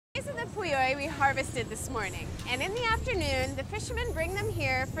These are the Puyuy we harvested this morning, and in the afternoon, the fishermen bring them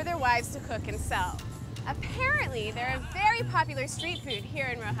here for their wives to cook and sell. Apparently, they're a very popular street food here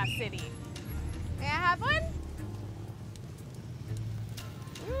in Roxas City. May I have one?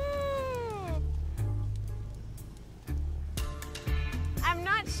 I'm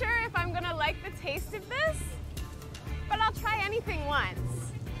not sure if I'm gonna like the taste of this, but I'll try anything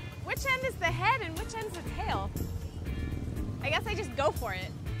once. Which end is the head and which end's the tail? I guess I just go for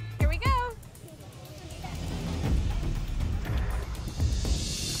it. Here we go.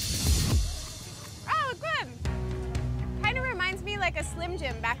 Oh, good. Kind of reminds me like a Slim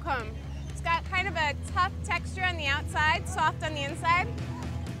Jim back home. It's got kind of a tough texture on the outside, soft on the inside.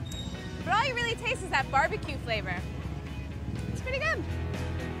 But all you really taste is that barbecue flavor. It's pretty good.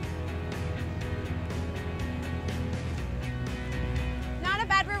 Not a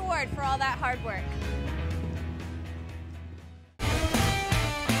bad reward for all that hard work.